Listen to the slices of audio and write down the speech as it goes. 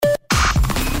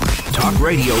Talk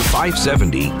Radio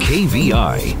 570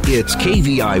 KVI. It's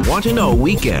KVI Want to Know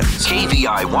Weekends.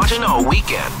 KVI Want to Know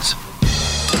Weekends.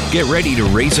 Get ready to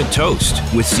raise a toast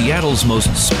with Seattle's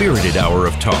most spirited hour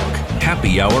of talk,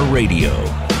 Happy Hour Radio.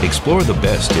 Explore the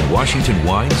best in Washington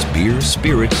wines, beers,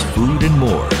 spirits, food, and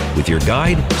more with your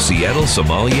guide, Seattle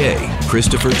sommelier,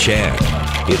 Christopher Chan.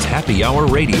 It's Happy Hour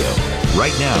Radio,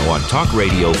 right now on Talk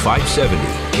Radio 570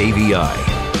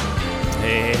 KVI.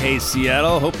 Hey,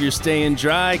 Seattle. Hope you're staying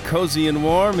dry, cozy, and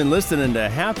warm and listening to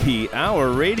Happy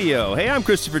Hour Radio. Hey, I'm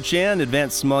Christopher Chan,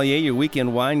 Advanced Sommelier, your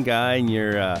weekend wine guy, and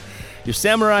your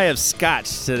samurai of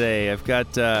Scotch today. I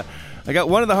got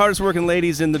one of the hardest working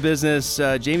ladies in the business.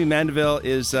 Jamie Mandeville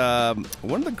is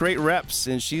one of the great reps,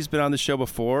 and she's been on the show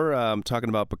before talking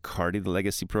about Bacardi, the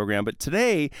legacy program. But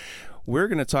today, we're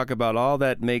going to talk about all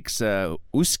that makes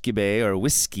Uskebe or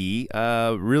whiskey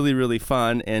really, really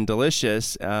fun and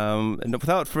delicious. And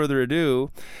without further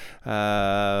ado,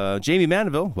 Jamie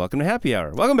Mandeville, welcome to Happy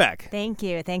Hour. Welcome back. Thank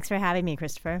you. Thanks for having me,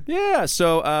 Christopher. Yeah,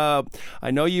 so I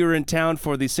know you were in town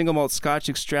for the Single Malt Scotch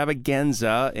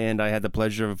Extravaganza, and I had the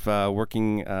pleasure of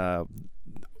working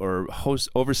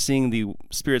overseeing the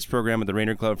spirits program at the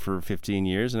Rainier Club for 15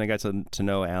 years, and I got to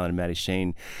know Alan and Maddie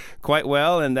Shane quite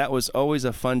well, and that was always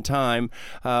a fun time.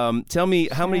 Tell me,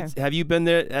 how many have you been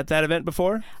there at that event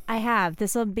before? I have.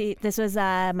 This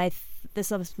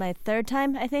was my third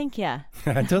time, I think. Yeah.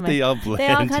 Don't they all blend? They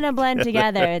all kind of blend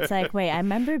together. It's like, wait, I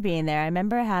remember being there. I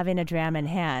remember having a dram in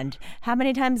hand. How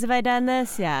many times have I done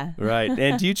this? Yeah. Right.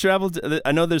 And do you travel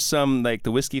I know there's some like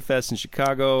the Whiskey Fest in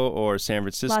Chicago or San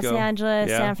Francisco. Los Angeles,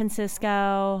 yeah. San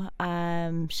Francisco,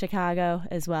 Chicago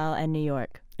as well, and New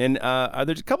York. And are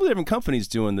there a couple of different companies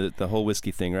doing the whole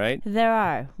whiskey thing, right? There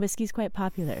are. Whiskey's quite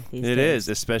popular these days. It is,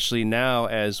 especially now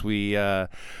as we try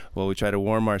to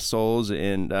warm our souls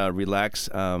and relax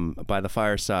by the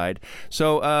fireside.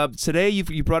 So today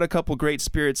you brought a couple great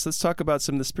spirits. Let's talk about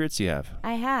some of the spirits you have.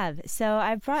 I have. So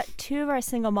I've brought two of our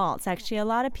single malts. Actually, a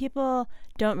lot of people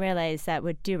don't realize that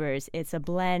with Dewar's, it's a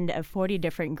blend of 40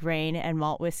 different grain and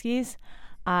malt whiskeys.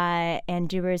 And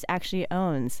Dewar's actually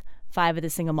owns 5 of the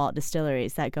single malt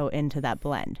distilleries that go into that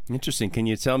blend. Interesting. Can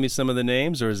you tell me some of the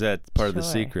names, or is that part of the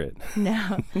secret?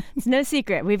 No, it's no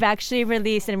secret. We've actually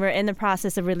released, and we're in the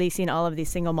process of releasing all of these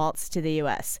single malts to the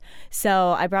U.S.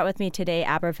 So I brought with me today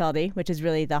Aberfeldy, which is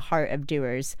really the heart of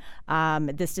Dewar's.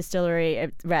 This distillery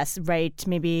rests right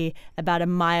maybe about a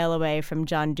mile away from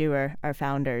John Dewar, our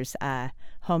founder's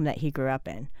home that he grew up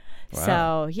in. Wow.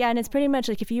 So, yeah, and it's pretty much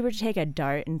like if you were to take a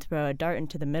dart and throw a dart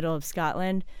into the middle of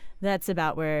Scotland, that's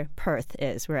about where Perth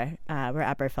is, where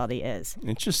Aberfeldy is.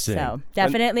 Interesting. So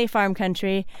definitely farm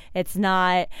country. It's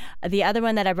not. The other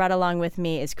one that I brought along with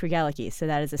me is Craigellachie. So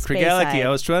that is a Craigellachie. I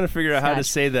was trying to figure out how to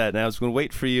say that, and I was going to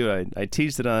wait for you. I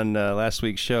teased it on last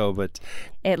week's show, but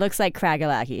it looks like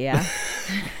Craigellachie, yeah.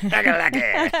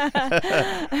 Craigellachie.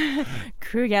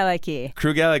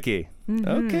 Craigellachie. Mm-hmm.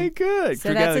 Okay, good.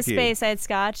 So that's a Speyside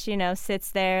Scotch.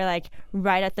 Sits there like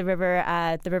right at the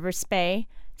River Spey.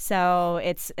 So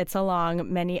it's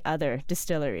along many other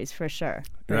distilleries for sure.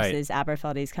 Versus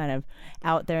Aberfeldy's kind of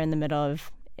out there in the middle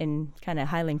of in kind of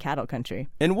Highland cattle country.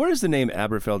 And where does the name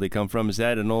Aberfeldy come from? Is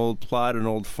that an old plot, an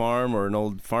old farm, or an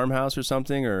old farmhouse or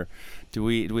something? Or do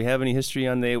we have any history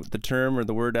on the term or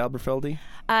the word Aberfeldy?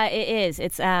 It is.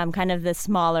 It's kind of the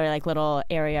smaller, like little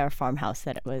area or farmhouse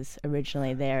that it was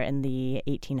originally there in the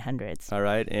 1800s. All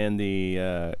right, and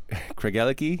the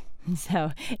Craigellachie?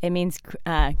 So it means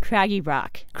craggy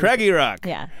rock. Craggy rock.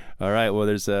 Yeah. All right. Well,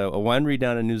 there's a winery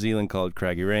down in New Zealand called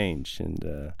Craggy Range,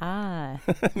 and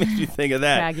makes you think of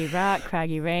that. Craggy rock,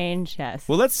 Craggy Range. Yes.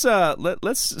 Well, let's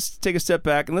take a step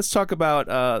back and let's talk about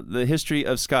the history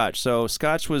of Scotch. So,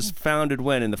 Scotch was founded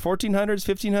when, in the 1400s,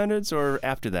 1500s, or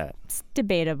after that? It's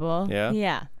debatable. Yeah.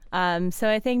 Yeah. So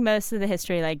I think most of the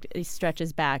history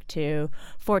stretches back to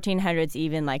 1400s,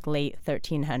 even like late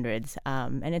 1300s.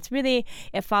 And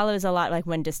it follows a lot like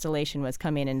when distillation was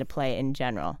coming into play in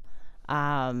general.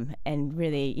 And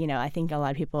really, I think a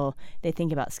lot of people, they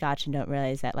think about Scotch and don't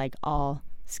realize that like all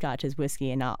Scotch is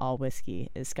whiskey and not all whiskey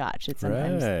is Scotch. It's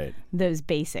sometimes those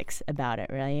basics about it,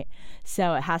 right?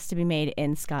 So it has to be made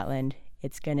in Scotland.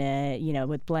 It's going to,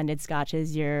 with blended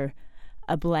Scotches, you're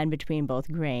a blend between both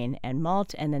grain and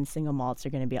malt, and then single malts are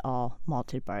going to be all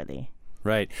malted barley.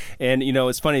 Right. And,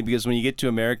 it's funny because when you get to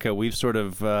America, we've sort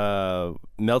of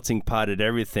melting potted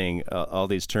everything, all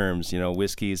these terms.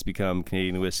 Whiskey has become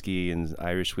Canadian whiskey and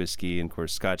Irish whiskey and, of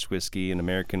course, Scotch whiskey and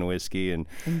American whiskey. And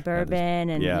bourbon.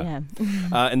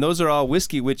 And those are all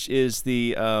whiskey, which is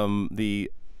the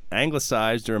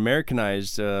anglicized or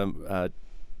Americanized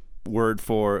word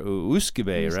for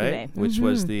Uskebe, right? Which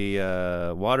was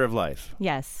the water of life.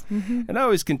 Yes. And I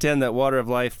always contend that water of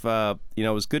life,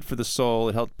 was good for the soul.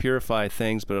 It helped purify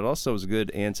things, but it also was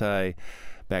good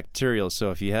antibacterial.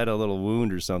 So if you had a little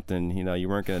wound or something, you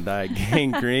weren't going to die of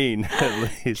gangrene,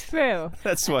 at least. True.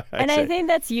 That's why I think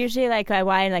that's usually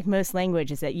why in most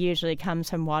languages it usually comes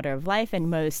from water of life, and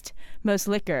most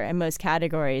liquor and most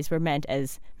categories were meant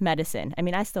as medicine. I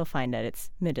mean, I still find that it's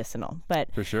medicinal,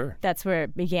 but for sure, that's where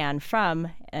it began from.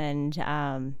 And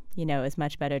it's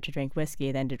much better to drink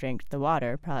whiskey than to drink the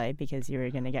water, probably because you were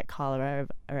going to get cholera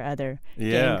or other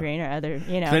gangrene or other,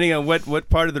 Depending on what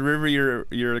part of the river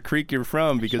you're a creek you're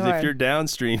from, because if you're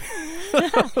downstream, you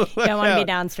don't want to be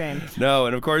downstream. No,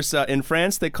 and of course in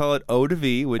France they call it eau de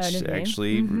vie, which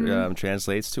actually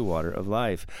translates to water of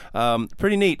life.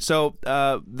 Pretty neat. So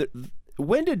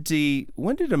when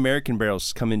did American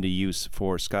barrels come into use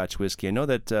for Scotch whiskey? I know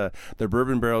that the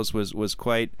bourbon barrels was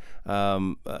quite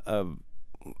a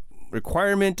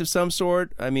requirement of some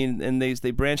sort. I mean, and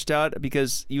they branched out,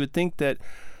 because you would think that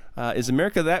is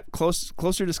America that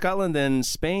closer to Scotland than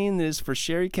Spain is for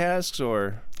sherry casks,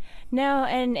 or? No,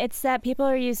 and it's that people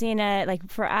are using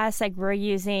for us, we're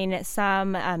using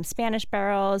some Spanish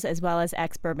barrels as well as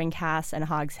ex-bourbon casks and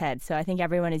hogsheads. So I think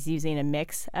everyone is using a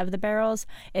mix of the barrels.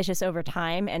 It's just over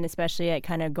time, and especially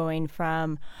kind of going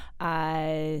from,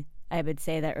 I would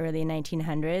say the early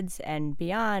 1900s and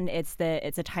beyond, it's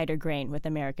a tighter grain with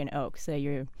American oak. So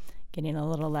you're getting a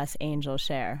little less angel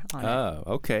share on it. Oh,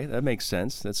 okay. That makes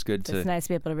sense. That's good It's nice to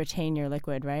be able to retain your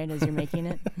liquid, right, as you're making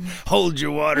it. Hold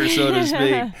your water, so to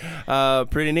speak.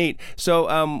 Pretty neat. So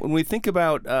when we think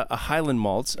about a Highland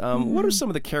malt, what are some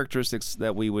of the characteristics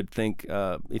that we would think,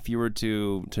 if you were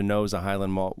to nose a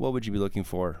Highland malt, what would you be looking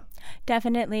for?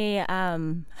 Definitely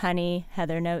honey,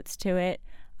 heather notes to it.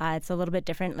 It's a little bit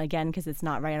different, again, because it's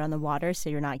not right on the water,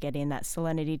 so you're not getting that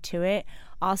salinity to it.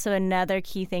 Also, another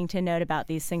key thing to note about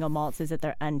these single malts is that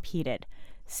they're unpeated.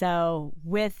 So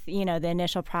with, the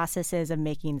initial processes of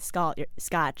making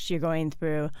Scotch, you're going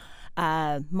through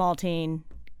malting,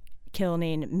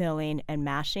 kilning, milling, and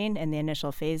mashing in the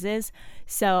initial phases.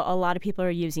 So a lot of people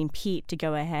are using peat to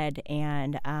go ahead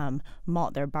and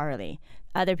malt their barley.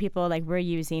 Other people, we're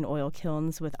using oil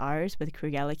kilns with ours, with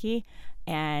Crugellici,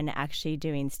 and actually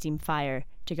doing steam fire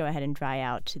to go ahead and dry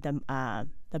out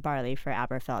the barley for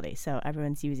Aberfeldy. So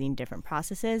everyone's using different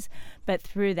processes, but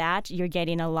through that, you're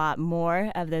getting a lot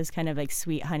more of those kind of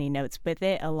sweet honey notes with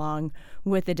it, along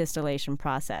with the distillation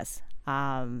process.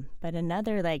 But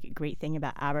another great thing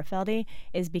about Aberfeldy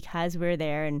is because we're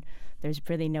there and there's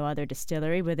really no other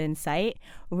distillery within sight,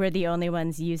 we're the only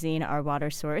ones using our water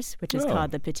source, which is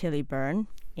called the Petillie Burn,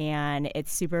 and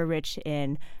it's super rich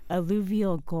in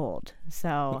alluvial gold.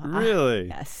 So really,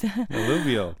 yes,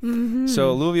 alluvial. So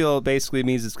alluvial basically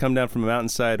means it's come down from a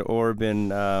mountainside or been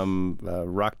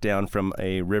rocked down from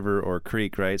a river or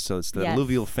creek, right? So it's the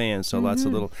alluvial fan. So lots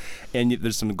of little, and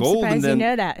there's some gold. I'm surprised and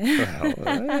then you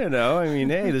know that. Well, I mean,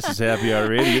 hey, this is Happy Hour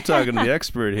Radio. You're talking to the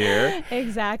expert here.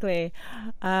 Exactly.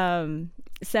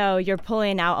 So you're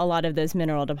pulling out a lot of those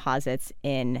mineral deposits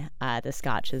in the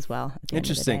Scotch as well.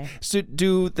 Interesting. So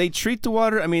do they treat the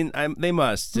water? I mean, they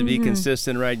must to be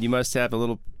consistent, right? You must have a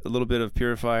little bit of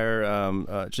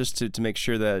purifier just to make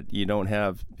sure that you don't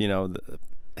have,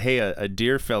 a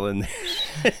deer fell in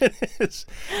there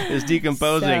is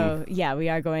decomposing. So, yeah, we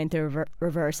are going through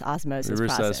reverse osmosis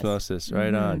process. Reverse osmosis,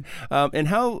 right on. And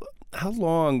how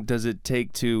long does it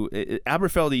take to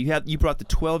Aberfeldy? You brought the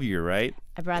 12-year, right?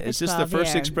 I brought the 12-year. Is this the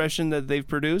first expression that they've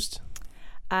produced?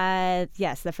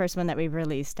 Yes, the first one that we've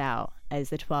released out is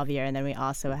the 12-year, and then we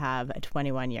also have a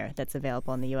 21-year that's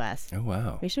available in the U.S. Oh,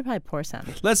 wow. We should probably pour some.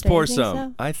 Let's pour some.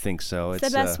 So? I think so. It's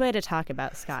the best way to talk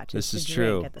about Scotch. This is to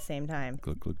true. Drink at the same time.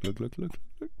 Look.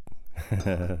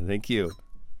 Thank you.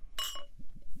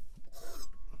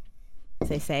 As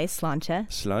they say,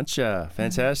 sláinte.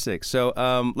 Fantastic.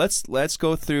 So let's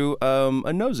go through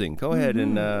a nosing. Go ahead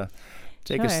and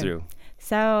take us through.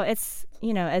 So it's,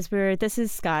 this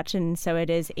is Scotch, and so it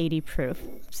is 80 proof.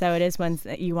 So it is ones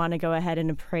that you want to go ahead and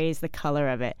appraise the color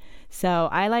of it. So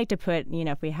I like to put,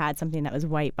 if we had something that was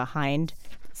white behind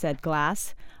said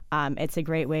glass, it's a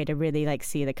great way to really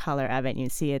see the color of it. You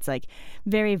see it's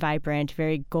very vibrant,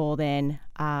 very golden,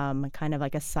 kind of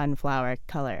like a sunflower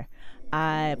color.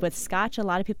 With Scotch, a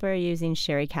lot of people are using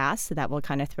sherry casks, so that will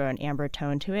kind of throw an amber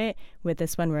tone to it. With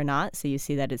this one, we're not, so you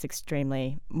see that it's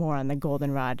extremely more on the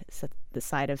goldenrod the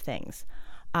side of things.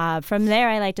 From there,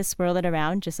 I like to swirl it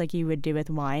around just like you would do with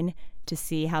wine to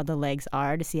see how the legs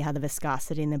are, to see how the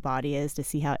viscosity in the body is, to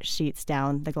see how it sheets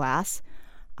down the glass.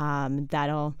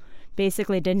 That'll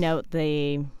basically denote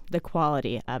the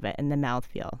quality of it and the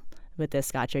mouthfeel. with this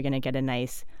Scotch, you're going to get a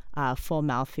nice full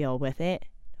mouthfeel with it,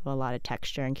 with a lot of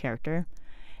texture and character.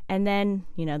 And then,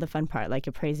 the fun part, like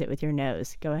appraise it with your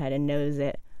nose. Go ahead and nose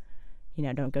it.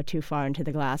 Don't go too far into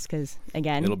the glass because,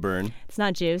 again, it'll burn. It's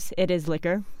not juice. It is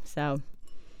liquor. So,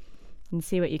 and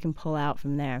see what you can pull out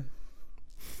from there.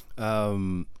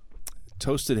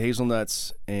 Toasted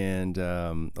hazelnuts and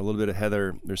a little bit of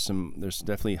heather. There's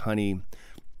definitely honey,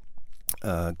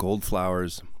 gold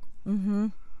flowers,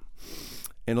 and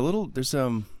a little.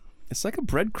 It's like a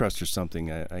bread crust or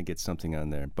something. I get something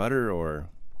on there, butter or.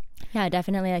 Yeah,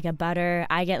 definitely like a butter.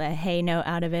 I get a hay note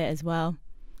out of it as well.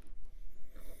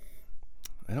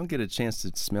 I don't get a chance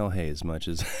to smell hay as much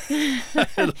as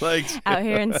I'd like to. Out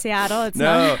here in Seattle, it's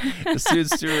no, not.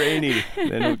 it's too rainy.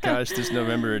 And gosh, this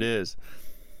November it is.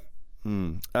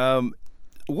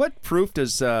 What proof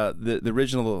does the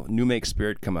original New Make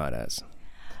Spirit come out as?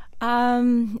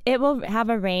 It will have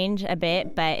a range a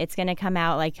bit, but it's going to come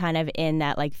out like kind of in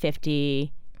that like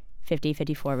 50,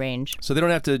 54 range. So they don't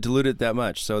have to dilute it that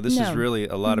much. So this is really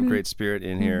a lot of great spirit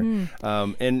in here.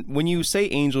 And when you say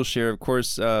angel share, of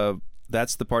course,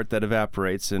 that's the part that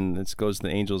evaporates, and it goes to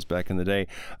the angels back in the day.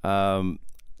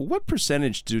 What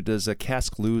percentage does a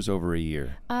cask lose over a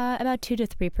year? About 2 to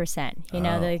 3%.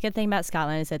 The good thing about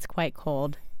Scotland is it's quite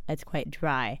cold. It's quite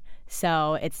dry.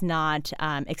 So it's not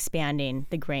expanding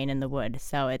the grain in the wood.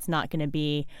 So it's not going to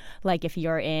be like if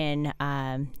you're in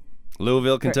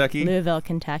Louisville,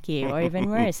 Kentucky, or even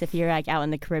worse, if you're like out in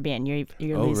the Caribbean, you're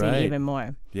losing even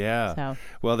more. Yeah. So.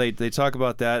 Well, they talk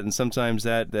about that, and sometimes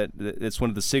that it's one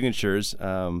of the signatures.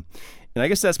 And I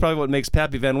guess that's probably what makes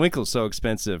Pappy Van Winkle so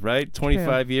expensive, right?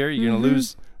 25 year, you're going to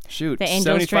lose. Shoot, the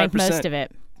angels 75%. drank most of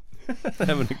it.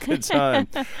 Having a good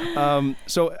time.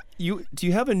 So do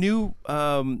you have a new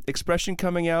expression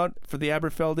coming out for the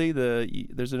Aberfeldy?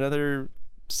 There's another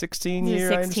 16-year.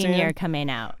 16-year coming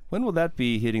out. When will that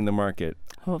be hitting the market?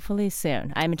 Hopefully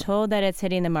soon. I'm told that it's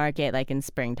hitting the market like in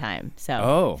springtime.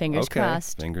 So fingers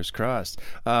crossed. Fingers crossed.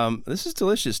 This is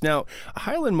delicious. Now,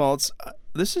 Highland malts.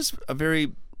 This is a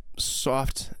very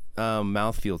soft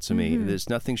mouthfeel to me. There's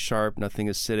nothing sharp, nothing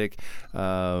acidic,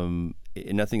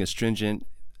 nothing astringent.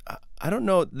 I don't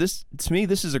know. To me,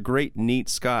 this is a great, neat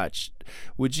Scotch.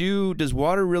 Does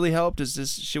water really help?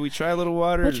 Should we try a little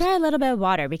water? We'll try a little bit of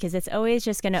water because it's always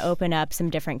just going to open up some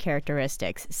different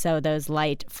characteristics. So those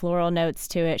light floral notes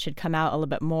to it should come out a little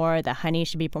bit more. The honey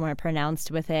should be more pronounced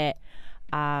with it.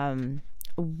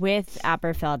 With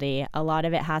Aberfeldy, a lot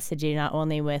of it has to do not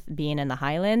only with being in the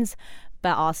Highlands,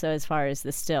 but also as far as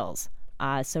the stills.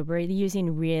 So we're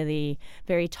using really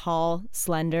very tall,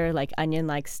 slender, like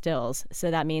onion-like stills.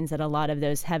 So that means that a lot of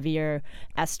those heavier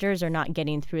esters are not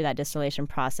getting through that distillation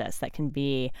process. That can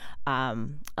be a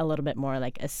little bit more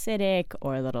like acidic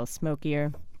or a little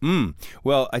smokier.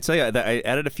 Well, I tell you, I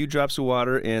added a few drops of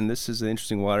water, and this is an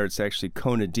interesting water. It's actually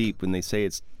Kona Deep. When they say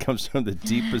it comes from the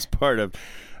deepest part of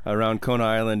around Kona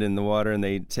Island in the water, and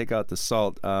they take out the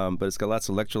salt, but it's got lots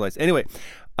of electrolytes. Anyway,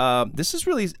 this is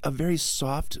really a very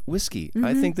soft whiskey.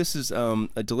 I think this is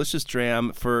a delicious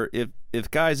dram for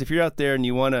if guys, if you're out there and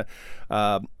you want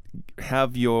to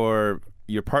have your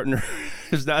partner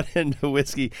is not into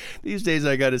whiskey. These days,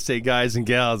 I got to say guys and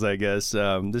gals, I guess.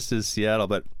 This is Seattle,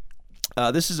 but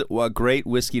this is a great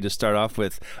whiskey to start off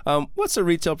with. What's the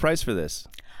retail price for this?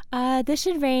 This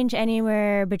should range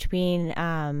anywhere between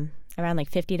around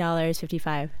like $50,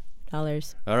 $55.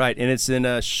 All right, and it's in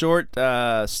a short,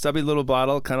 stubby little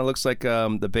bottle. Kind of looks like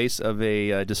the base of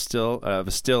a still,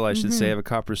 I should say, of a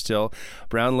copper still.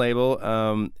 Brown label,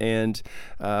 and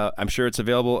I'm sure it's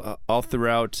available all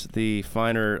throughout the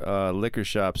finer liquor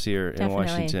shops here in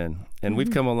Washington. And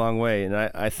we've come a long way. And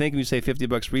I think when you say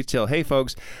 $50 retail, hey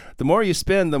folks, the more you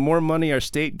spend, the more money our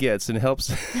state gets, and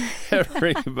helps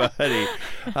everybody.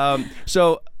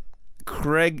 So,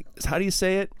 Craig, how do you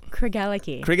say it?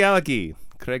 Craigellachie.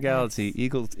 Craigellachie,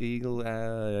 Eagle.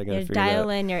 I gotta figure dial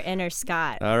that out. in your inner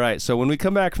Scot. All right. So when we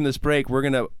come back from this break, we're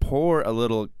gonna pour a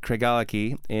little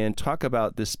Craigellachie and talk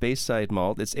about this Speyside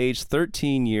malt. It's aged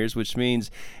 13 years, which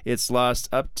means it's lost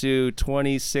up to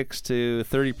 26 to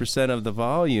 30% of the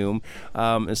volume.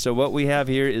 And so what we have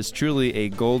here is truly a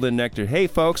golden nectar. Hey,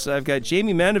 folks, I've got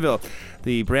Jamie Mandeville,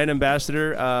 the brand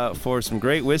ambassador for some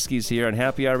great whiskeys here on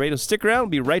Happy Hour Radio. Stick around. We'll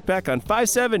be right back on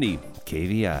 570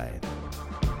 KVI.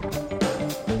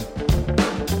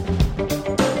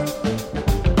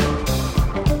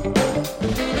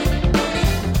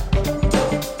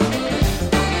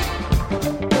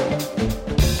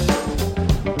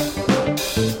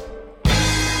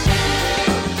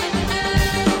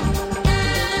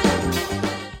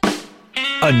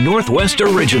 A Northwest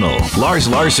original. Lars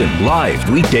Larson, live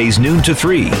weekdays noon to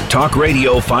 3. Talk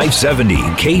Radio 570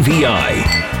 KVI.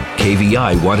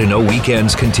 KVI Want to Know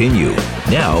Weekends continue.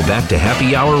 Now back to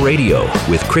Happy Hour Radio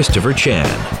with Christopher Chan.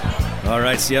 All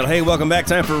right, Seattle. Hey, welcome back.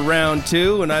 Time for round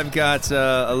two, and I've got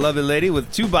a lovely lady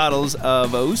with 2 bottles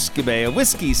of Ouskibay, a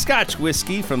whiskey, Scotch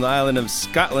whiskey from the island of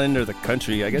Scotland, or the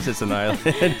country. I guess it's an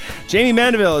island. Jamie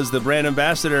Mandeville is the brand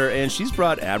ambassador, and she's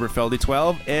brought Aberfeldy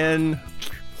 12 and...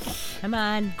 Come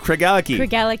on. Craigellachie.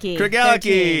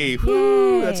 Craigellachie.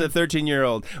 Woo! That's a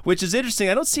 13-year-old, which is interesting.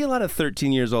 I don't see a lot of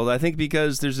 13 years old. I think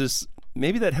because there's this,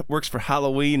 maybe that works for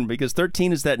Halloween, because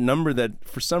 13 is that number that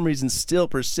for some reason still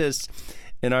persists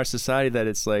in our society, that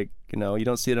it's like, you know, you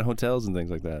don't see it in hotels and things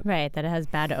like that. Right, that it has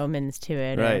bad omens to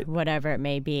it, right, or whatever it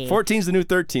may be. 14's the new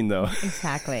 13, though.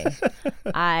 Exactly.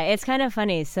 It's kind of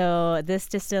funny. So this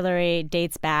distillery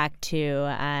dates back to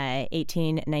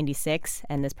 1896,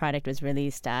 and this product was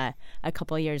released a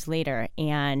couple years later.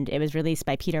 And it was released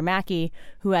by Peter Mackey,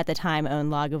 who at the time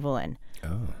owned Lagavulin.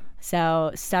 Oh. So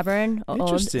stubborn,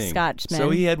 old Scotchman. So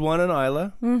he had one on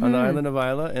Islay, on the island of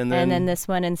Islay, and then this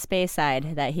one in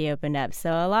Speyside that he opened up.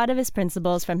 So a lot of his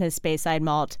principles from his Speyside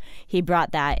malt, he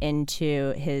brought that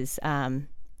into his,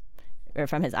 or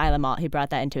from his Islay malt, he brought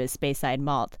that into his Speyside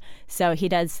malt. So he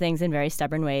does things in very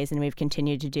stubborn ways, and we've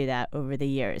continued to do that over the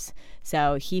years.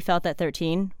 So he felt that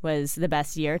 13 was the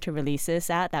best year to release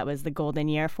this at. That was the golden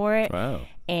year for it. Wow.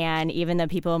 And even though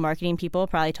marketing people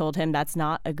probably told him that's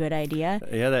not a good idea.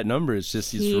 Yeah, that number is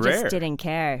just, he rare. just didn't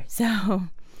care. So,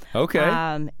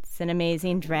 okay. It's an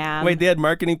amazing dram. Wait, they had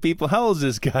marketing people. How old is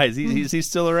this guy? Is he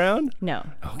still around? No.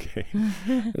 Okay.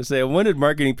 I was saying, when did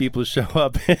marketing people show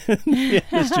up in the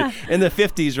industry? In the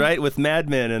 50s, right? With Mad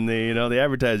Men and the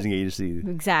advertising agency.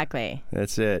 Exactly.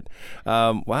 That's it.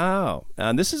 Wow.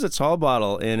 This is a tall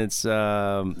bottle, and it's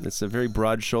a very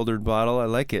broad-shouldered bottle. I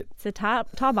like it. It's a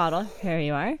tall bottle. Here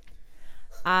you are.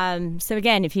 So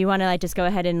again, if you want to just go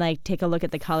ahead and take a look at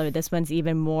the color, this one's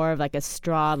even more of a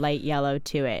straw light yellow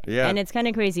to it. Yeah. And it's kind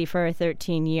of crazy for a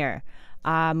 13-year.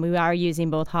 We are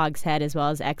using both Hogshead as well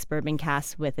as ex-bourbon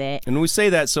casks with it. And when we say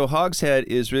that, so Hogshead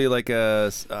is really like a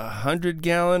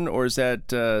 100-gallon, or is that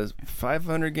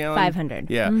 500-gallon? 500.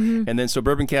 Yeah. Mm-hmm. And then so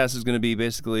bourbon cask is going to be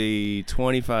basically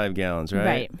 25 gallons, right?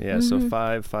 Right. Yeah, so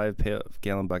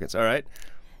 5-gallon buckets. All right.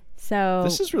 So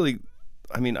this is really...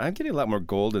 I'm getting a lot more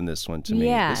gold in this one to me.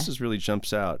 Yeah. This really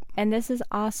jumps out. And this is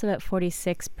also at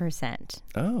 46%.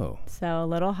 Oh. So a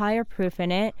little higher proof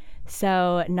in it.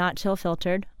 So not chill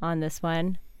filtered on this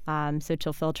one. So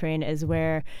chill filtering is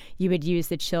where you would use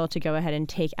the chill to go ahead and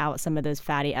take out some of those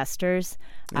fatty esters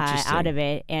out of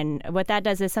it. And what that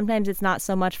does is sometimes it's not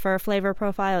so much for a flavor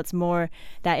profile. It's more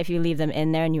that if you leave them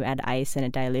in there and you add ice and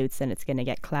it dilutes, then it's going to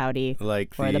get cloudy.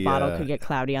 Or the bottle could get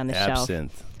cloudy on the shelf.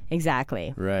 Absinthe.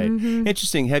 Exactly. Right. Mm-hmm.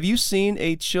 Interesting. Have you seen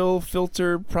a chill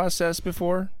filter process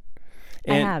before?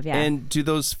 I have, yeah. And do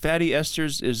those fatty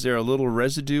esters, is there a little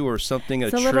residue or something,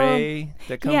 tray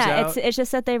that comes out? Yeah, it's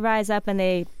just that they rise up and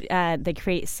they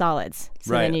create solids.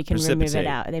 So then you can remove it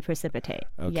out. They precipitate.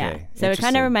 Okay. Yeah. So it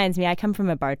kind of reminds me, I come from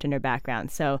a bartender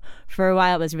background. So for a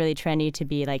while it was really trendy to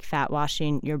be fat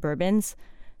washing your bourbons.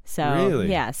 So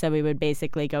really? Yeah, so we would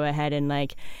basically go ahead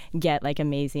and get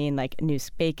amazing new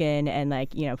bacon and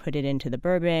put it into the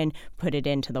bourbon, put it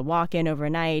into the walk-in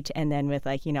overnight, and then with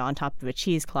on top of a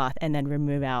cheesecloth, and then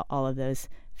remove out all of those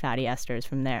fatty esters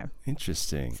from there.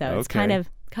 Interesting. So it's kind of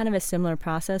a similar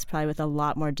process, probably with a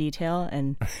lot more detail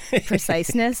and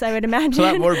preciseness, I would imagine. A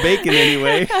lot more bacon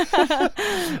anyway.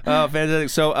 Oh, fantastic.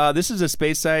 So this is a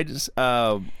Speyside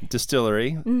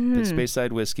distillery,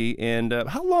 Speyside whiskey. And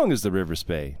how long is the River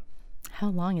Spey? How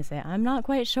long is it? I'm not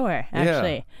quite sure,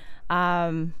 actually. Yeah.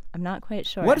 I'm not quite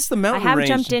sure. What is the mountain range? I have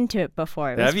jumped into it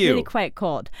before. It was really quite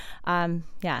cold.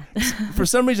 Yeah. For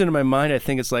some reason in my mind, I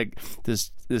think it's like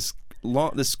this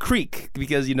creek,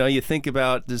 because you think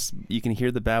about this, you can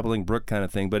hear the babbling brook kind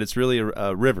of thing, but it's really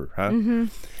a river, huh? Mm-hmm.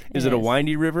 Is it a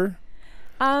windy river?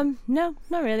 No,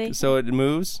 not really. So it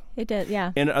moves? It does,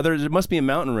 yeah. And there must be a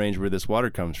mountain range where this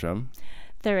water comes from.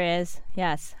 There is,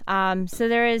 yes. So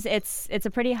there is. It's a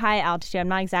pretty high altitude. I'm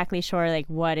not exactly sure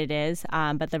what it is,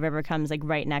 but the river comes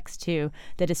right next to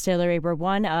the distillery. We're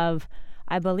one of,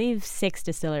 I believe, 6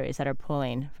 distilleries that are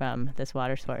pulling from this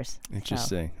water source.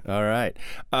 Interesting. So. All right.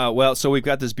 Well, so we've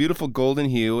got this beautiful golden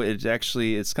hue.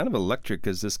 It's kind of electric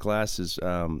because this glass is,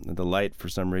 the light for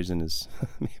some reason is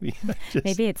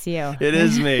maybe it's you. It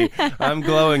is me. I'm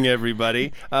glowing,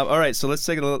 everybody. All right, so let's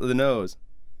take a look at the nose.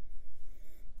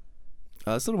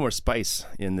 There's a little more spice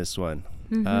in this one.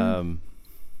 Mm-hmm.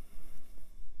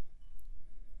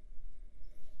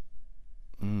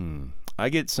 I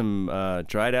get some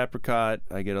dried apricot.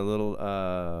 I get a little.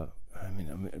 I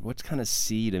mean, what kind of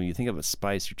seed? I mean, you think of a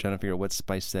spice. You're trying to figure out what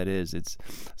spice that is. It's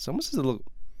almost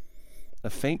a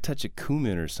faint touch of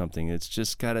cumin or something. It's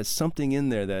just got something in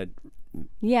there that.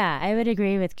 Yeah, I would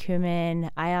agree with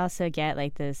cumin. I also get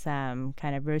like this kind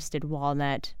of roasted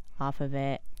walnut off of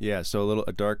it. Yeah, so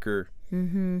a darker.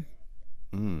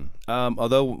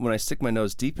 Although when I stick my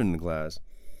nose deep in the glass,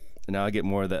 now I get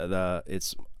more of the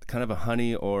it's kind of a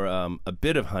honey or a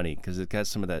bit of honey because it got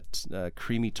some of that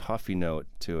creamy toffee note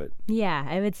to it. Yeah,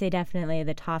 I would say definitely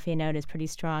the toffee note is pretty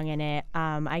strong in it.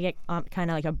 I get kind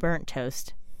of like a burnt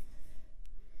toast.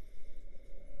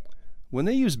 When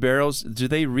they use barrels, do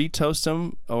they re-toast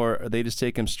them or they just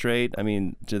take them straight? I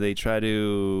mean, do they try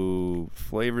to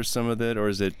flavor some of it or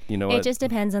is it, It just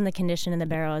depends on the condition of the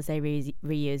barrel as they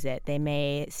reuse it. They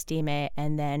may steam it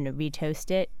and then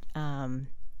re-toast it.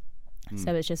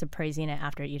 So it's just appraising it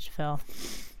after each fill.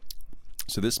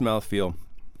 So this mouthfeel.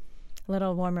 A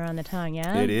little warmer on the tongue,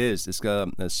 yeah? It is. It's got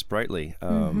sprightly.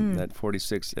 That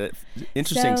 46.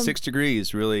 Interesting, 6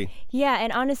 degrees, really. Yeah,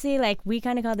 and honestly, like we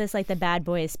kind of call this like the bad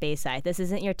boy of Speyside. This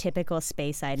isn't your typical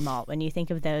Speyside malt. When you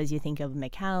think of those, you think of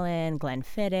Macallan,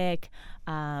 Glenfiddich,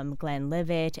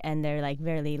 Glenlivet, and they're like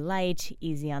very light,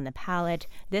 easy on the palate.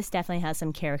 This definitely has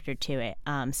some character to it,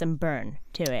 some burn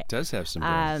to it. It does have some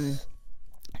burn.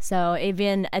 So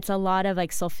even it's a lot of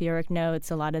like sulfuric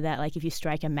notes, a lot of that, like if you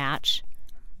strike a match,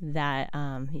 that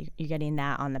you're getting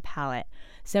that on the palate.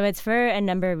 So it's for a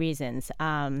number of reasons.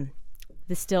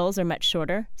 The stills are much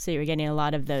shorter, so you're getting a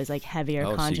lot of those like heavier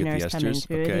congeners coming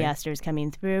through, the esters coming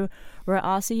through. We're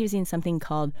also using something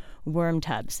called worm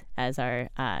tubs as our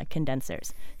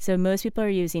condensers. So most people are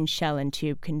using shell and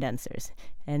tube condensers.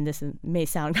 And this may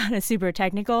sound kind of super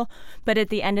technical, but at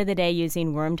the end of the day,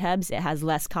 using worm tubs, it has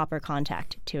less copper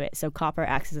contact to it. So copper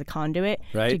acts as a conduit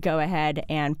to go ahead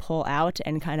and pull out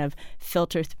and kind of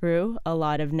filter through a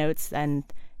lot of notes and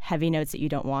heavy notes that you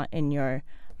don't want in your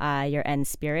end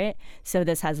spirit. So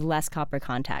this has less copper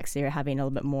contact, so you're having a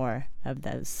little bit more of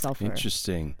those sulfur.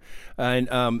 Interesting.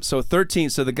 And so 13.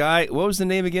 So the guy, what was the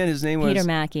name again? His name was Peter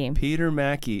Mackey. Peter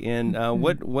Mackey. And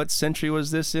what century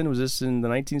was this in? Was this in the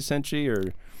 19th century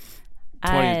or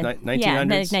 1900s? Yeah,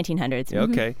 1900s.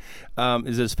 Okay.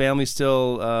 Is his family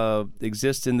still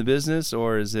exist in the business,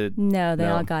 or is it? No, they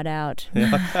all got out.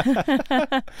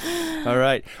 All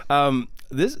right.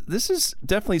 This is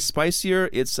definitely spicier.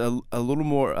 It's a little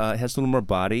more has a little more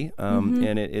body,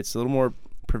 and it's a little more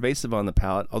pervasive on the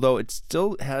palate. Although it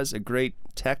still has a great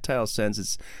tactile sense.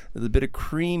 It's a bit of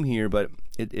cream here, but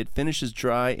it finishes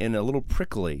dry and a little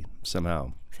prickly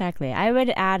somehow. Exactly. I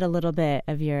would add a little bit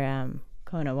of your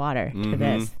Kona water to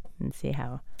this and see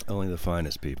how. Only the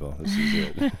finest people. This is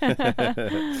it.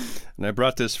 And I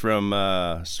brought this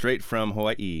from straight from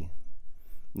Hawaii.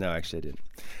 No, actually I didn't.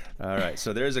 All right,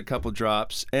 so there's a couple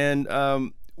drops. And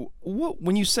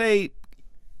when you say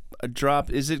a drop,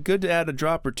 is it good to add a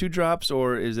drop or 2 drops,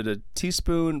 or is it a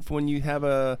teaspoon when you have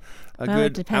a good ounce and a half?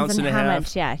 It depends on how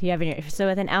much, you have in your. So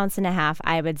with an ounce and a half,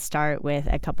 I would start with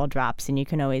a couple drops, and you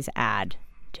can always add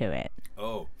to it.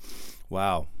 Oh,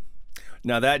 wow.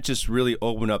 Now that just really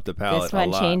opened up the palate a lot.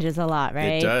 This one changes a lot,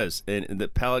 right? It does. And the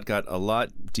palate got a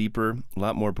lot deeper, a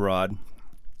lot more broad.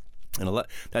 And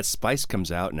that spice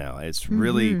comes out now. It's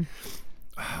really,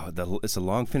 it's a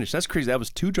long finish. That's crazy. That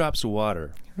was 2 drops of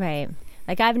water. Right.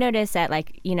 Like I've noticed that,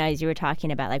 like, as you were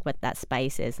talking about, like what that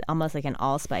spice is, almost like an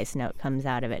allspice note comes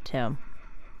out of it too.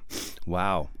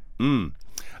 Wow.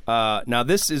 Now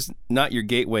this is not your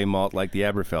gateway malt like the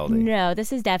Aberfeldy. No,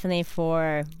 this is definitely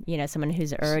for someone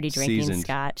who's already drinking seasoned.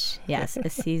 Scotch. Yes, a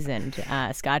seasoned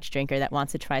Scotch drinker that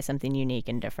wants to try something unique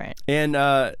and different. And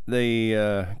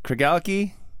the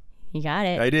Craigellachie. You got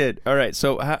it. I did. All right.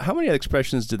 So how many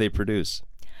expressions do they produce?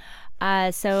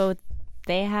 So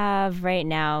they have right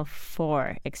now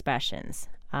 4 expressions.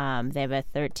 They have a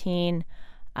 13,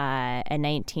 a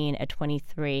 19, a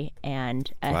 23,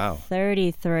 and a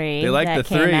 33. They like the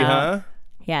 3, huh?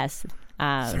 Yes.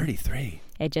 33.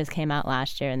 It just came out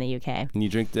last year in the UK. And you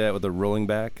drink that with a rolling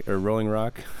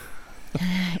rock?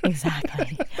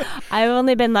 Exactly. I've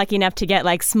only been lucky enough to get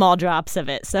like small drops of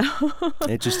it. So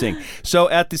interesting. So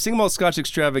at the Single Malt Scotch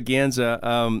Extravaganza,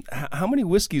 how many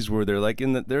whiskeys were there? Like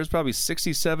there's probably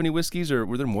 60, 70 whiskeys, or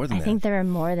were there more than that? I think there were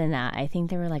more than that. I think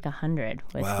there were like 100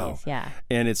 whiskeys. Wow. Yeah.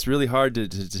 And it's really hard to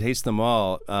taste them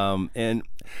all. And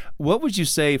What would you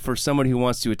say for someone who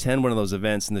wants to attend one of those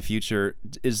events in the future?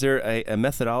 Is there a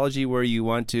methodology where you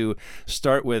want to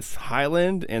start with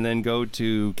Highland and then go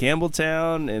to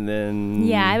Campbelltown and then...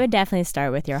 Yeah, I would definitely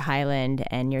start with your Highland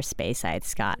and your Speyside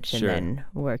Scotch, and Sure. then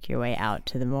work your way out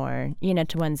to the more,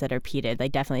 to ones that are peated.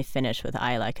 Like definitely finish with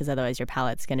Islay, because otherwise your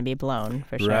palate's going to be blown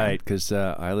for sure. Right, because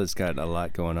Isla's got a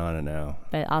lot going on now.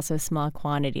 But also small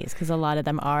quantities, because a lot of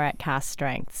them are at cask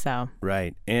strength. So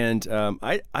Right, and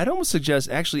I'd almost suggest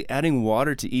actually adding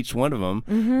water to each one of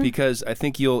them, because I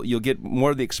think you'll get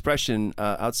more of the expression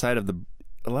outside of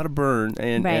a lot of burn,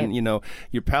 and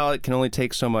your palate can only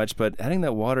take so much, but adding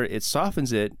that water, it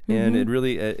softens it, and it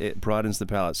really it broadens the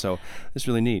palate. So it's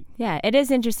really neat. yeah, it is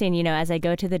interesting. As I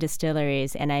go to the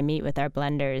distilleries and I meet with our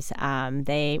blenders,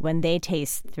 when they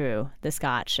taste through the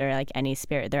Scotch or like any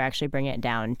spirit, they're actually bringing it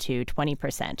down to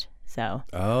 20%. So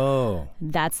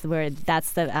that's the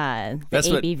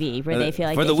ABV where they feel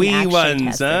like for they the can wee actually ones,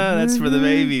 test it. That's for the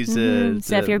babies.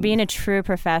 So if you're being a true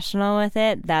professional with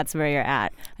it, that's where you're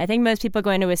at. I think most people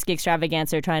going to Whiskey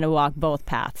Extravaganza are trying to walk both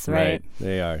paths, right?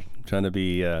 They are trying to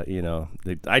be,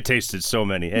 I tasted so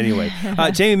many. Anyway,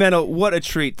 Jamie Mennel, what a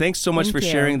treat. Thanks so much for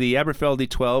sharing the Aberfeldy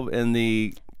 12 and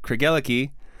the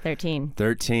Craigellachie 13.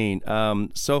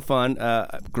 So fun.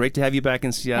 Great to have you back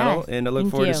in Seattle, and I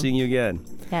look forward to seeing you again.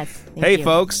 Yes. Hey,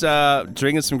 folks,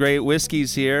 drinking some great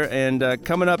whiskeys here, and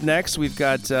coming up next, we've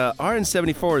got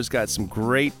RN74 has got some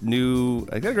great new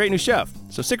chef.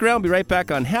 So stick around. We'll be right back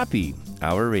on Happy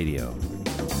Hour Radio.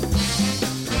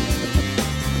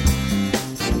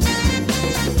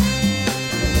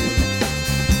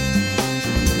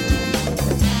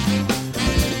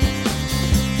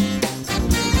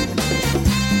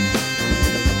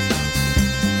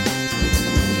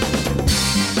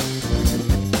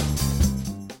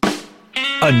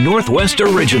 A Northwest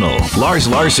original. Lars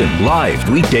Larson, live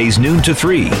weekdays noon to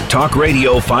 3. Talk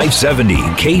Radio 570,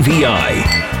 KVI.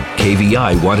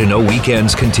 KVI Want to Know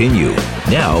Weekends continue.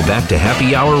 Now back to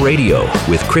Happy Hour Radio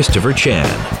with Christopher Chan.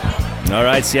 All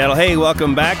right, Seattle. Hey,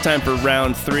 welcome back. Time for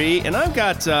round 3. And I've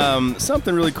got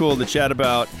something really cool to chat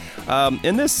about.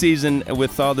 In this season,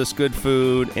 with all this good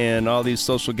food and all these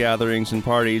social gatherings and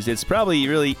parties, it's probably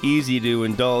really easy to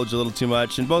indulge a little too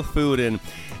much in both food and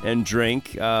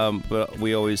drink, but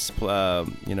we always,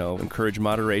 encourage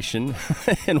moderation,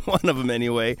 and one of them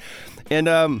anyway. And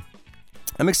I'm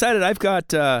excited. I've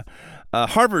got a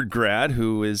Harvard grad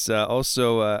who is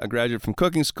also a graduate from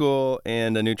cooking school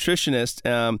and a nutritionist,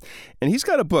 and he's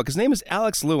got a book. His name is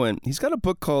Alex Lewin. He's got a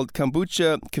book called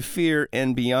Kombucha, Kefir,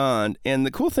 and Beyond. And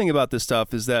the cool thing about this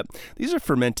stuff is that these are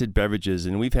fermented beverages,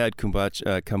 and we've had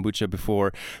kombucha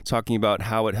before, talking about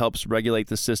how it helps regulate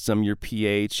the system, your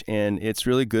pH, and it's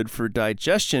really good for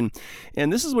digestion.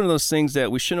 And this is one of those things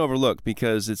that we shouldn't overlook,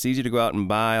 because it's easy to go out and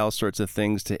buy all sorts of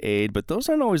things to aid, but those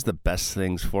aren't always the best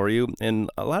things for you. And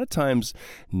a lot of times,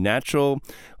 natural,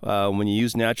 when you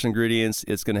use natural ingredients,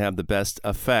 it's going to have the best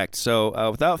effect. So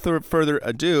without further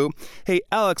ado, hey,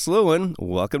 Alex Lewin,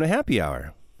 welcome to Happy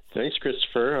Hour. Thanks,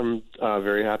 Christopher. I'm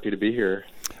very happy to be here.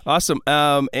 Awesome.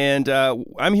 And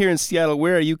I'm here in Seattle.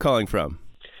 Where are you calling from?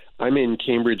 I'm in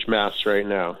Cambridge, Mass. right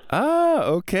now. Ah,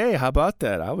 okay. How about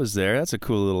that? I was there. That's a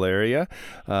cool little area.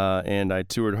 And I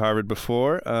toured Harvard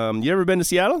before. You ever been to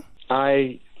Seattle?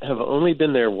 I have only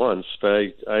been there once,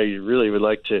 but I really would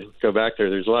like to go back there.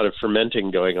 There's a lot of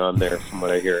fermenting going on there, from what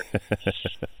I hear.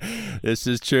 This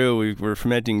is true. We're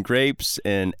fermenting grapes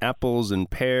and apples and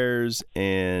pears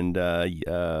and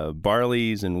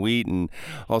barleys and wheat and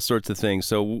all sorts of things.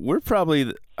 So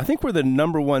I think we're the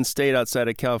number one state outside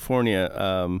of California.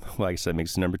 Well, I guess that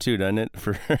makes it number 2, doesn't it,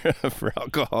 for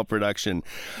alcohol production?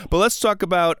 But let's talk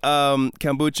about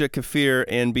kombucha, kefir,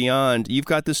 and beyond. You've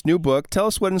got this new book. Tell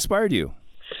us what inspired you.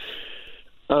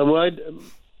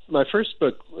 My first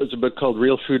book was a book called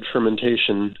Real Food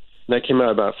Fermentation, and that came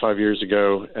out about 5 years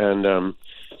ago, and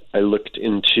I looked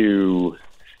into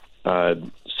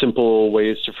simple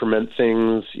ways to ferment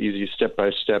things, easy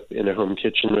step-by-step in a home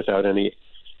kitchen without any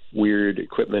weird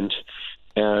equipment.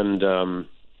 And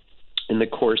in the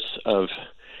course of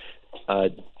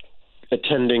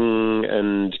attending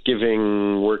and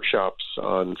giving workshops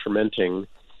on fermenting,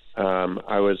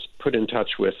 I was put in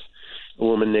touch with a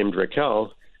woman named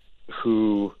Raquel,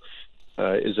 who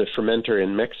is a fermenter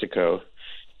in Mexico.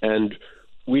 And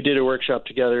we did a workshop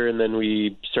together, and then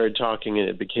we started talking, and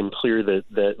it became clear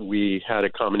that we had a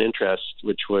common interest,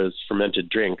 which was fermented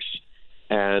drinks.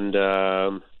 And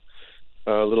a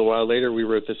little while later, we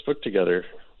wrote this book together,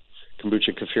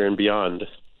 Kombucha, Kefir, and Beyond.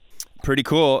 Pretty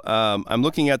cool. I'm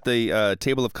looking at the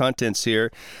table of contents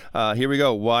here. Here we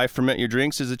go. Why Ferment Your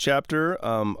Drinks is a chapter.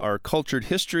 Our cultured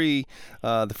history,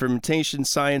 the fermentation,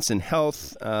 science, and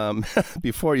health.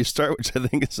 Before you start, which I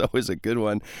think is always a good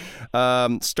one.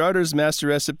 Starters, master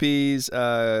recipes,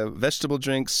 vegetable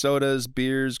drinks, sodas,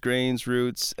 beers, grains,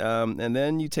 roots. And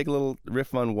then you take a little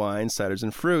riff on wine, ciders,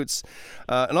 and fruits.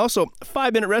 And also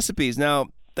 5-minute recipes. Now,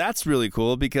 that's really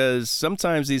cool because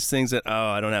sometimes these things that,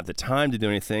 I don't have the time to do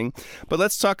anything. But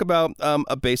let's talk about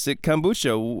a basic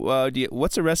kombucha.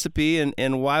 What's a recipe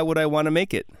and why would I want to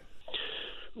make it?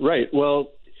 Right.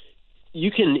 Well,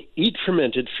 you can eat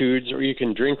fermented foods or you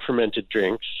can drink fermented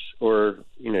drinks, or,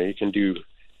 you can do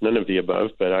none of the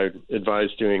above, but I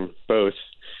advise doing both.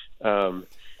 The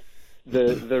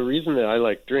reason that I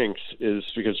like drinks is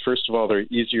because, first of all, they're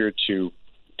easier to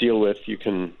deal with. You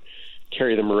can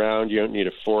carry them around. You don't need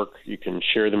a fork. You can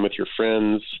share them with your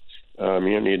friends. You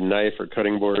don't need a knife or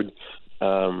cutting board.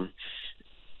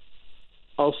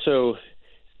 Also,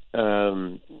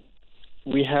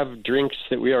 we have drinks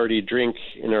that we already drink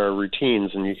in our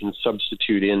routines, and you can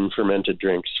substitute in fermented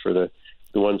drinks for the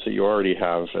ones that you already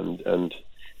have, and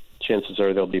chances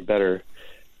are they'll be better.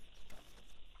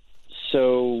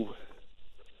 So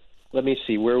let me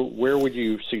see. Where would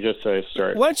you suggest that I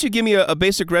start? Why don't you give me a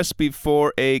basic recipe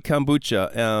for a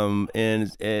kombucha,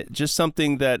 and just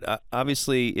something that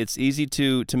obviously it's easy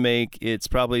to make. It's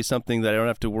probably something that I don't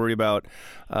have to worry about.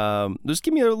 Just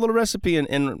give me a little recipe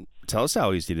and tell us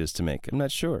how easy it is to make. I'm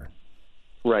not sure.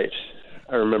 Right.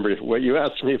 I remember what you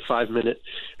asked me. 5-minute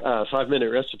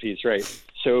recipes. Right.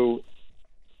 So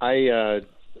I,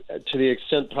 to the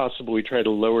extent possible, we try to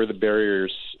lower the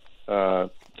barriers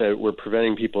that were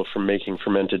preventing people from making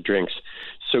fermented drinks.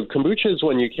 So kombucha is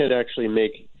one you can't actually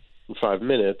make in 5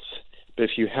 minutes, but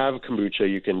if you have kombucha,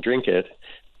 you can drink it.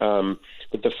 But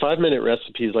the 5-minute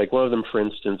recipes, like one of them, for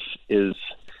instance, is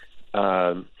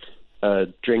a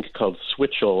drink called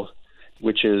Switchel,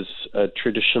 which is a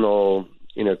traditional,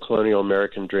 colonial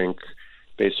American drink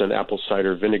based on apple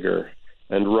cider vinegar.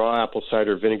 And raw apple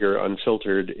cider vinegar,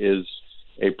 unfiltered, is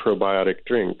a probiotic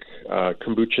drink.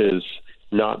 Kombucha is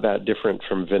not that different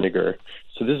from vinegar.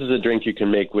 So this is a drink you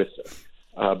can make with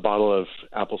a bottle of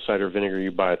apple cider vinegar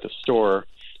you buy at the store,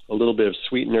 a little bit of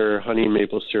sweetener, honey,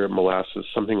 maple syrup, molasses,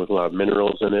 something with a lot of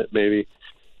minerals in it, maybe.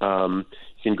 You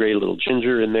can grate a little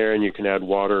ginger in there, and you can add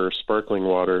water or sparkling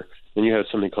water. Then you have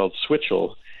something called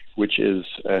Switchel, which is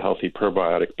a healthy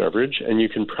probiotic beverage. And you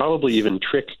can probably even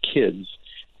trick kids.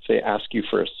 If they ask you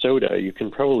for a soda, you can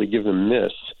probably give them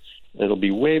this, and it'll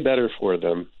be way better for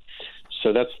them.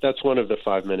 So that's one of the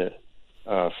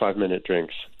 5-minute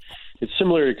drinks. It's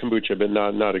similar to kombucha, but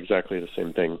not exactly the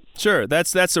same thing. Sure,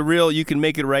 that's a real. You can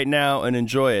make it right now and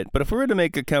enjoy it. But if we were to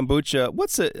make a kombucha,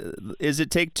 is it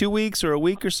take 2 weeks or a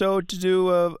week or so to do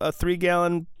a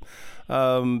 3-gallon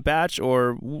batch?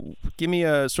 Or give me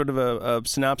a sort of a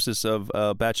synopsis of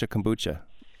a batch of kombucha.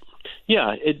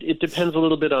 Yeah, it depends a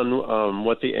little bit on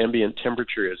what the ambient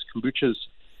temperature is. Kombucha's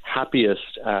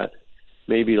happiest at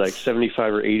maybe like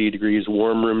 75 or 80 degrees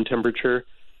warm room temperature,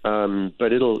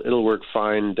 but it'll work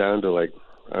fine down to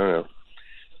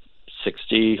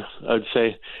 60, I'd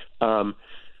say.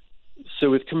 So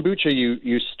with kombucha,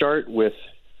 you start with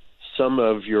some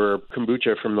of your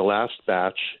kombucha from the last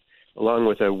batch, along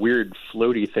with a weird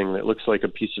floaty thing that looks like a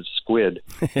piece of squid.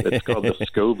 It's called the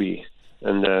SCOBY.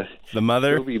 And the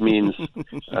mother? SCOBY means,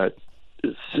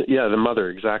 the mother,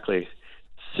 exactly.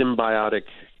 Symbiotic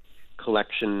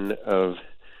collection of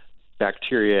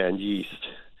bacteria and yeast.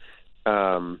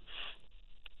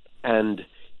 And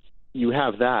you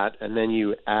have that, and then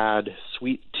you add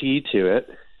sweet tea to it,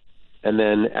 and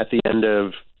then at the end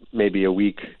of maybe a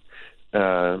week,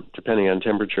 depending on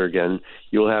temperature again,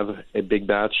 you'll have a big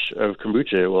batch of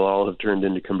kombucha. It will all have turned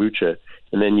into kombucha.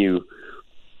 And then you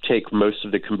take most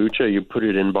of the kombucha, you put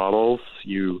it in bottles,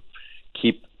 you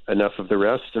keep enough of the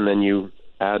rest, and then you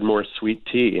add more sweet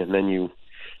tea, and then you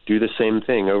do the same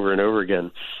thing over and over again.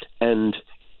 And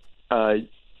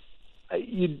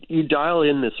you dial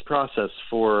in this process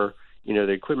for, the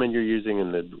equipment you're using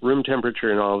and the room temperature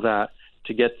and all of that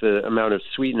to get the amount of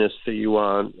sweetness that you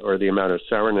want or the amount of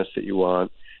sourness that you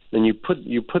want. Then you put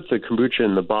the kombucha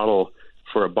in the bottle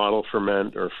for a bottle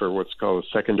ferment or for what's called a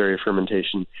secondary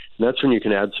fermentation. And that's when you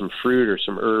can add some fruit or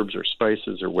some herbs or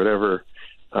spices or whatever.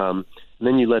 And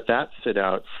then you let that sit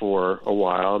out for a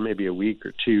while, maybe a week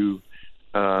or two.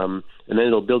 And then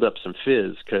it'll build up some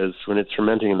fizz because when it's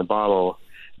fermenting in the bottle,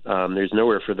 there's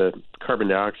nowhere for the carbon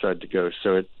dioxide to go.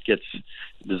 So it gets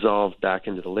dissolved back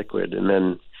into the liquid. And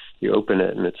then you open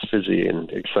it and it's fizzy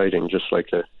and exciting, just like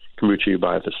the kombucha you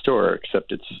buy at the store,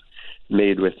 except it's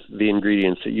made with the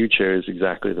ingredients that you chose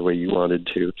exactly the way you wanted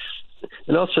to.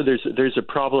 And also there's a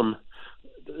problem,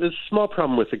 a small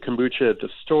problem with the kombucha at the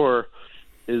store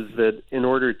is that in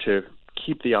order to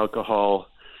keep the alcohol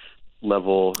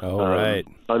level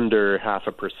under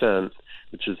 0.5%,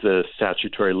 which is the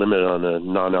statutory limit on a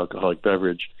non-alcoholic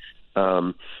beverage,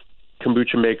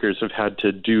 kombucha makers have had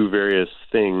to do various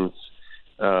things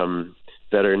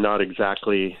that are not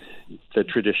exactly the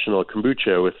traditional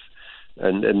kombucha with,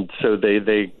 and so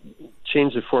they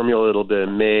change the formula a little bit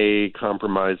and may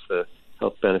compromise the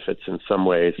health benefits in some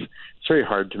ways. It's very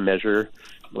hard to measure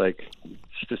like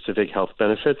specific health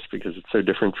benefits because it's so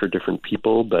different for different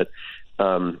people, but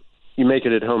you make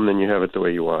it at home, then you have it the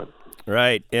way you want.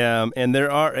 Right. And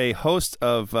there are a host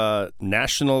of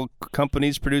national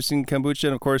companies producing kombucha,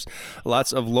 and of course,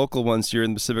 lots of local ones here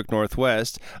in the Pacific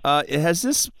Northwest.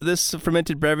 Has this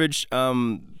fermented beverage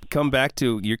come back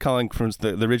to, you're calling from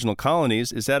the original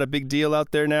colonies? Is that a big deal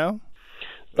out there now?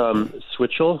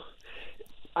 Switchel?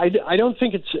 I don't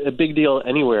think it's a big deal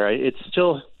anywhere. It's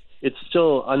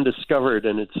still undiscovered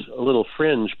and it's a little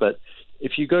fringe, but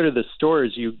if you go to the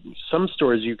stores, some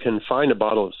stores you can find a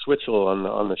bottle of Switchel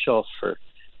on the shelf for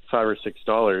 $5 or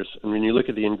 $6, and when you look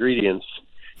at the ingredients,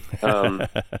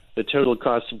 the total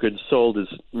cost of goods sold is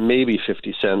maybe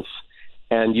 50 cents,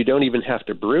 and you don't even have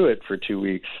to brew it for 2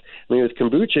 weeks. I mean, with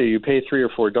kombucha, you pay $3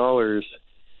 or $4,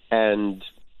 and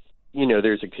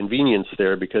there's a convenience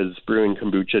there because brewing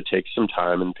kombucha takes some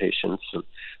time and patience and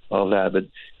all that. But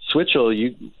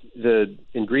Switchel, the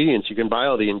ingredients, you can buy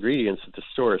all the ingredients at the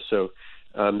store, so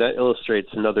that illustrates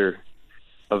another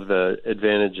of the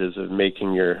advantages of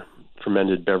making your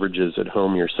fermented beverages at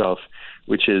home yourself,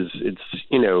 which is it's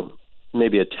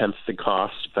maybe a tenth the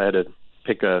cost if I had to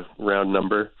pick a round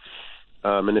number.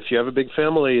 And if you have a big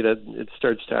family, that it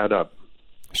starts to add up.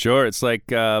 Sure, it's like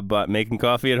but making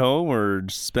coffee at home or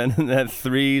spending that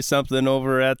 $3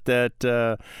 over at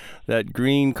that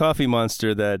green coffee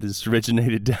monster that is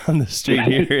originated down the street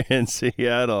here in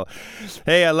Seattle.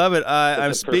 Hey, I love it.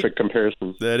 That's a perfect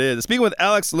comparison. That is. Speaking with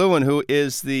Alex Lewin, who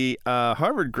is the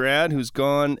Harvard grad who's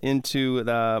gone into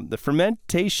the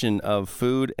fermentation of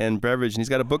food and beverage, and he's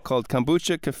got a book called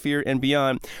Kombucha, Kefir, and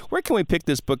Beyond. Where can we pick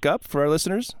this book up for our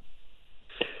listeners?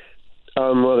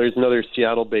 Well, there's another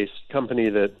Seattle-based company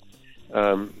that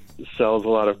sells a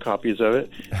lot of copies of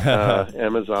it,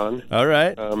 Amazon. All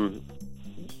right.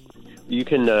 You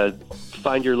can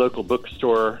find your local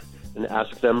bookstore and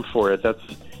ask them for it. That's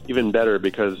even better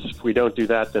because if we don't do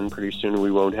that, then pretty soon we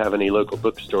won't have any local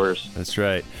bookstores. That's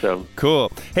right. So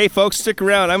cool. Hey, folks, stick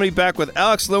around. I'm going to be back with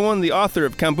Alex Lewin, the author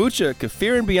of Kombucha,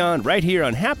 Kefir, and Beyond, right here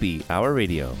on Happy Hour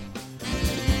Radio.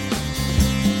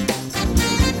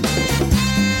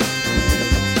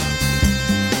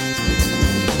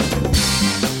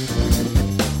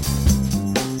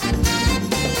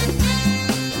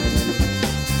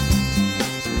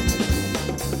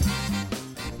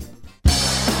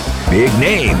 Big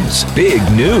names, big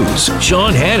news.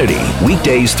 Sean Hannity,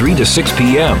 weekdays 3 to 6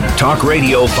 p.m. Talk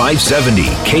Radio 570,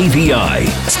 KVI.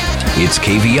 It's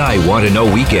KVI Want to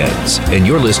Know Weekends, and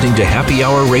you're listening to Happy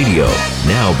Hour Radio.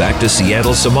 Now back to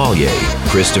Seattle sommelier,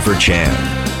 Christopher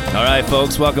Chan. All right,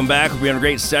 folks, welcome back. We're on a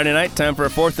great Saturday night. Time for our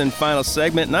fourth and final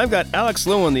segment. And I've got Alex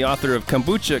Lewin, the author of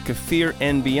Kombucha, Kefir,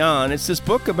 and Beyond. It's this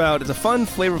book it's a fun,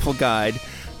 flavorful guide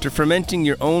to fermenting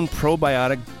your own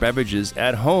probiotic beverages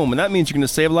at home. And that means you're going to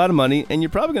save a lot of money, and you're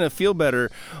probably going to feel better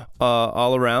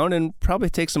all around, and probably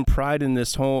take some pride in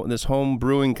this home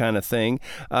brewing kind of thing.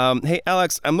 Hey,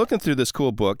 Alex, I'm looking through this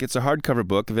cool book. It's a hardcover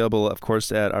book, available, of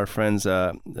course, at our friend's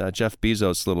Jeff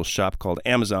Bezos' little shop called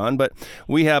Amazon. But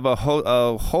we have a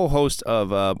whole host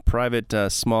of private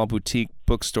small boutique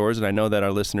bookstores, and I know that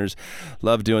our listeners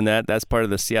love doing that. That's part of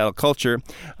the Seattle culture.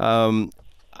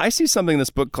 I see something in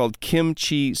this book called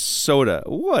kimchi soda.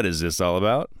 What is this all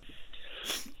about?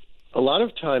 A lot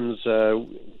of times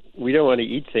we don't want to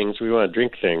eat things, we want to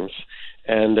drink things.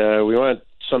 And we want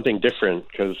something different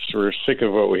because we're sick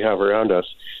of what we have around us.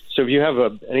 So if you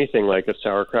have anything like a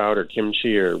sauerkraut or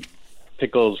kimchi or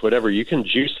pickles, whatever, you can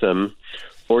juice them,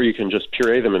 or you can just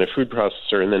puree them in a food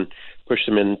processor and then push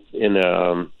them in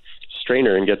a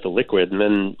strainer and get the liquid, and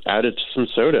then add it to some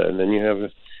soda, and then you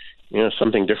have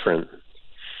something different.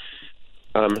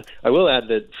 I will add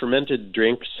that fermented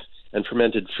drinks and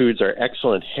fermented foods are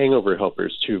excellent hangover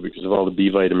helpers, too, because of all the B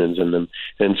vitamins in them.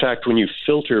 And in fact, when you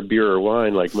filter beer or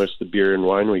wine, like most of the beer and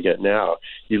wine we get now,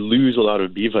 you lose a lot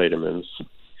of B vitamins.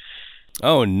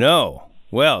 Oh, no.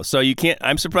 Well, so you can't.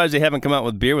 I'm surprised they haven't come out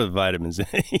with beer with vitamins in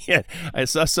it yet. I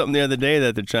saw something the other day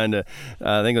that they're trying to,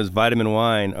 I think it was vitamin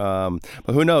wine,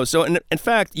 but who knows? So, in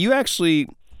fact, you actually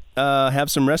have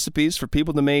some recipes for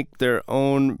people to make their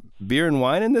own beer and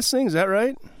wine in this thing. Is that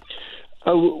right?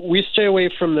 We stay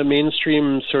away from the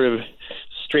mainstream sort of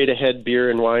straight-ahead beer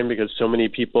and wine because so many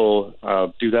people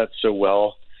do that so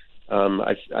well.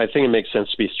 I think it makes sense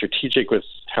to be strategic with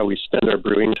how we spend our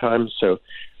brewing time. So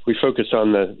we focus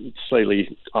on the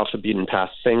slightly off the beaten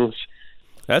path things.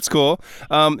 That's cool.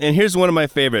 And here's one of my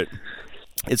favorite.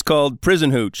 It's called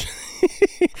Prison Hooch.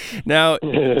 Now,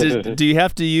 do you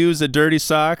have to use a dirty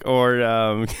sock,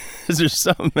 or is there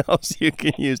something else you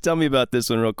can use? Tell me about this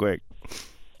one real quick.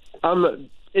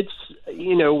 It's,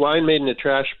 wine made in a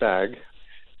trash bag.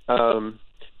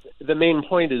 The main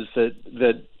point is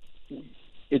that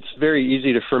it's very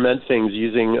easy to ferment things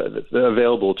using the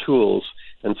available tools,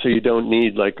 and so you don't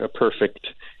need like a perfect,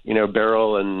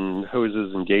 barrel and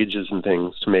hoses and gauges and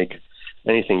things to make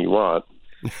anything you want.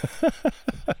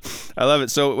 I love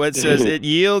it. So what it says, it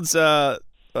yields, what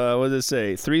does it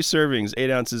say? 3 servings,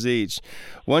 8 ounces each.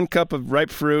 1 cup of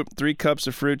ripe fruit, 3 cups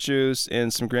of fruit juice,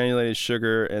 and some granulated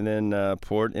sugar, and then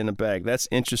poured in a bag. That's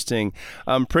interesting.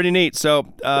 Pretty neat.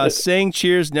 So saying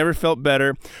cheers never felt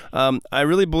better. I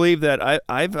really believe that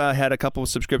I've had a couple of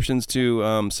subscriptions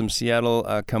to some Seattle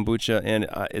kombucha, and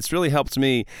it's really helped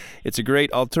me. It's a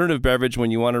great alternative beverage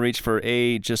when you want to reach for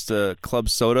just a club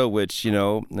soda, which,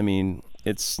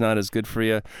 it's not as good for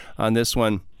you on this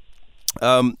one.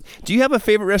 Do you have a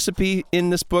favorite recipe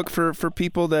in this book for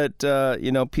people that,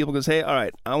 people go, hey, all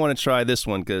right, I want to try this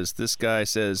one because this guy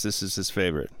says this is his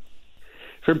favorite?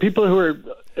 For people who are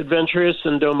adventurous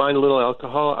and don't mind a little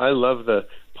alcohol, I love the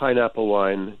pineapple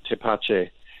wine, tepache,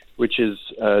 which is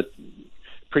a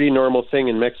pretty normal thing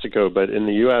in Mexico, but in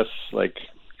the U.S.,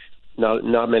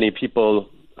 not many people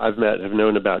I've met have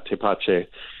known about tepache.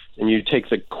 And you take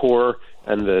the core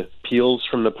and the peels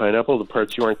from the pineapple, the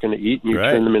parts you aren't going to eat, and you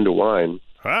turn them into wine.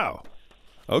 Wow.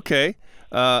 Okay.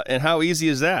 And how easy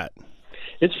is that?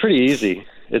 It's pretty easy.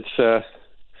 It's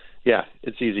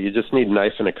easy. You just need a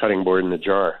knife and a cutting board and a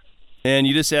jar. And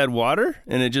you just add water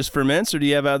and it just ferments, or do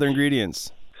you have other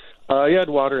ingredients? You add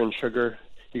water and sugar.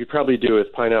 You could probably do it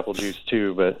with pineapple juice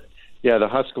too, but yeah, the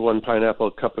husk of 1 pineapple,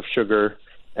 a cup of sugar,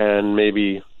 and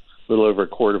maybe a little over a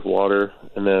quart of water,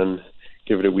 and then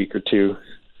give it a week or 2.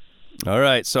 All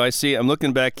right. So I see, I'm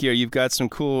looking back here. You've got some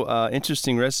cool,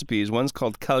 interesting recipes. One's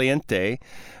called Caliente,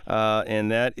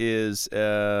 and that is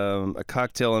a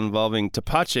cocktail involving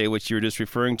tepache, which you were just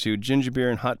referring to, ginger beer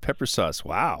and hot pepper sauce.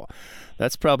 Wow.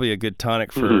 That's probably a good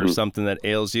tonic for something that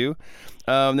ails you.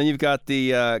 Then you've got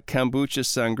the kombucha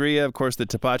sangria, of course, the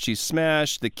tepache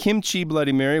smash, the kimchi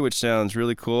Bloody Mary, which sounds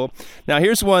really cool. Now,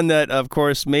 here's one that, of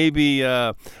course, may be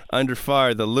under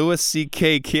fire, the Louis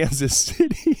C.K. Kansas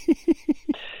City.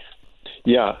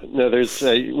 Yeah, no,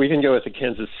 we can go with the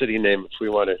Kansas City name if we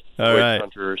want to avoid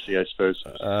controversy, I suppose.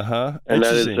 And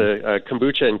that is a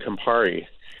kombucha and Campari,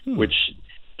 which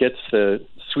gets the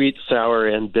sweet, sour,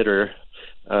 and bitter,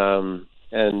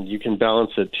 and you can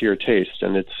balance it to your taste.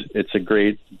 And it's a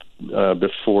great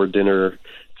before dinner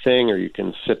thing, or you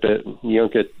can sip it. You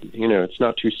don't get, it's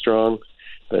not too strong,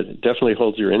 but it definitely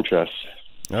holds your interest.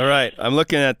 All right. I'm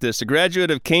looking at this. A graduate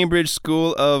of Cambridge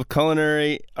School of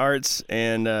Culinary Arts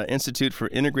and Institute for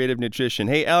Integrative Nutrition.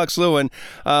 Hey, Alex Lewin,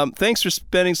 thanks for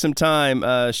spending some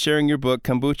time sharing your book,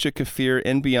 Kombucha, Kefir,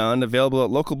 and Beyond, available at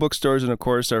local bookstores and, of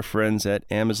course, our friends at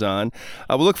Amazon.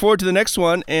 We'll look forward to the next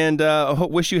one, and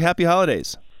wish you happy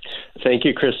holidays. Thank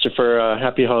you, Christopher.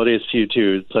 Happy holidays to you,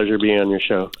 too. Pleasure being on your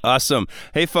show. Awesome.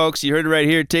 Hey, folks, you heard it right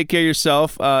here. Take care of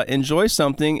yourself. Enjoy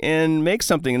something and make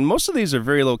something. And most of these are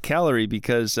very low calorie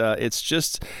because it's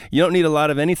just, you don't need a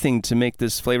lot of anything to make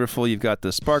this flavorful. You've got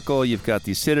the sparkle, you've got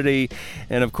the acidity,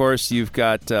 and, of course, you've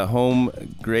got home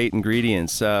great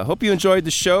ingredients. Hope you enjoyed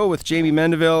the show with Jamie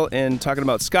Mendeville and talking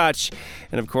about Scotch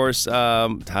and, of course,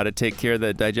 how to take care of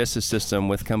the digestive system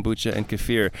with kombucha and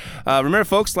kefir. Remember,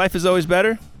 folks, life is always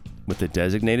better with the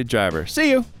designated driver.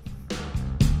 See you.